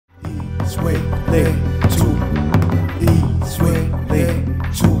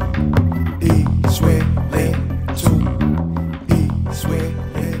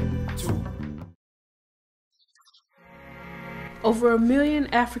Over 1 million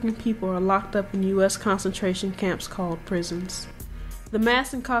African people are locked up in U.S. concentration camps called prisons. The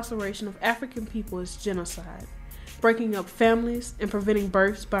mass incarceration of African people is genocide, breaking up families and preventing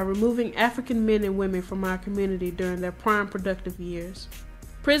births by removing African men and women from our community during their prime productive years.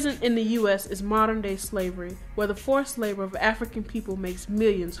 Prison in the U.S. is modern-day slavery, where the forced labor of African people makes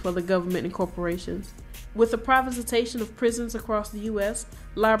millions for the government and corporations. With the privatization of prisons across the U.S.,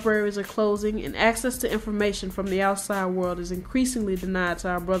 libraries are closing and access to information from the outside world is increasingly denied to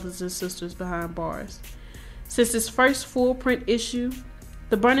our brothers and sisters behind bars. Since its first full-print issue,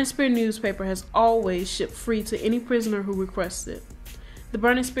 the Burning Spear newspaper has always shipped free to any prisoner who requests it. The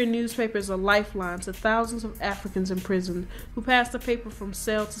Burning Spear newspaper is a lifeline to thousands of Africans in prison who pass the paper from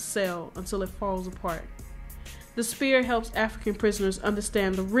cell to cell until it falls apart. The Spear helps African prisoners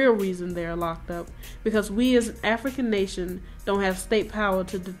understand the real reason they are locked up, because we as an African nation don't have state power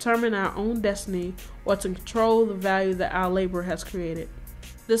to determine our own destiny or to control the value that our labor has created.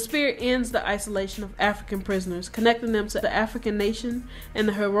 The Spear ends the isolation of African prisoners, connecting them to the African nation and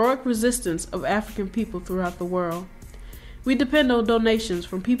the heroic resistance of African people throughout the world. We depend on donations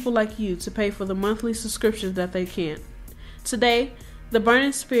from people like you to pay for the monthly subscriptions that they can't. Today, the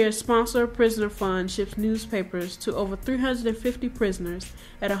Burning Spear Sponsor Prisoner Fund ships newspapers to over 350 prisoners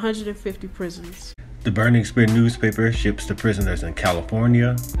at 150 prisons. The Burning Spear newspaper ships to prisoners in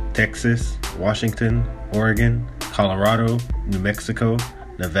California, Texas, Washington, Oregon, Colorado, New Mexico,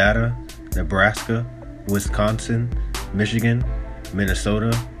 Nevada, Nebraska, Wisconsin, Michigan,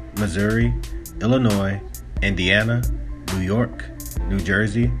 Minnesota, Missouri, Illinois, Indiana, New York, New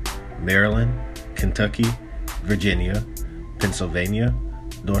Jersey, Maryland, Kentucky, Virginia, Pennsylvania,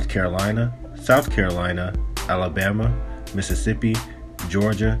 North Carolina, South Carolina, Alabama, Mississippi,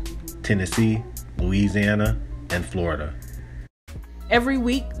 Georgia, Tennessee, Louisiana, and Florida. Every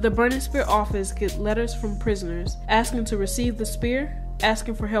week, the Burning Spear office gets letters from prisoners asking to receive the Spear,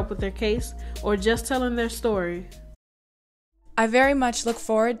 asking for help with their case, or just telling their story. I very much look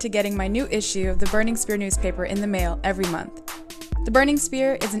forward to getting my new issue of the Burning Spear newspaper in the mail every month. The Burning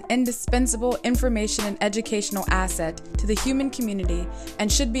Spear is an indispensable information and educational asset to the human community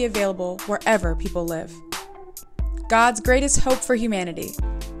and should be available wherever people live. God's greatest hope for humanity.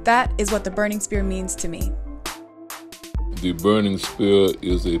 That is what the Burning Spear means to me. The Burning Spear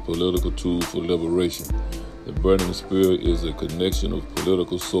is a political tool for liberation. The Burning Spear is a connection of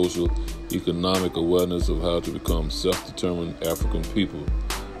political, social, economic awareness of how to become self-determined African people.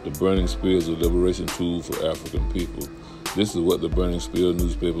 The Burning Spear is a liberation tool for African people. This is what the Burning Spear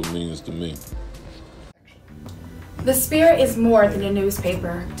newspaper means to me. The Spear is more than a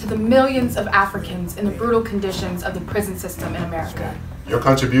newspaper to the millions of Africans in the brutal conditions of the prison system in America. Your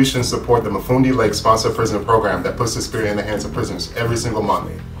contributions support the Mafundi Lake Sponsored Prisoner Program that puts the Spear in the hands of prisoners every single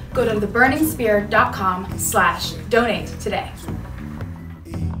month. Go to theburningspear.com/donate today.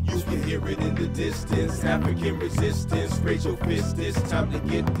 You can hear it in the distance, African resistance, raise your fist, it's time to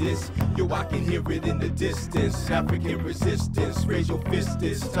get this. Yo, I can hear it in the distance, African resistance, raise your fist,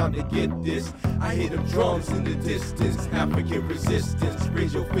 it's time to get this. I hear them drums in the distance, African resistance,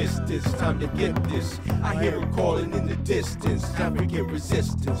 raise your fist, it's time to get this. I hear them calling in the distance, African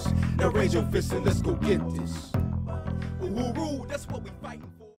resistance. Now raise your fist and let's go get this. Woo-woo, that's what we fighting.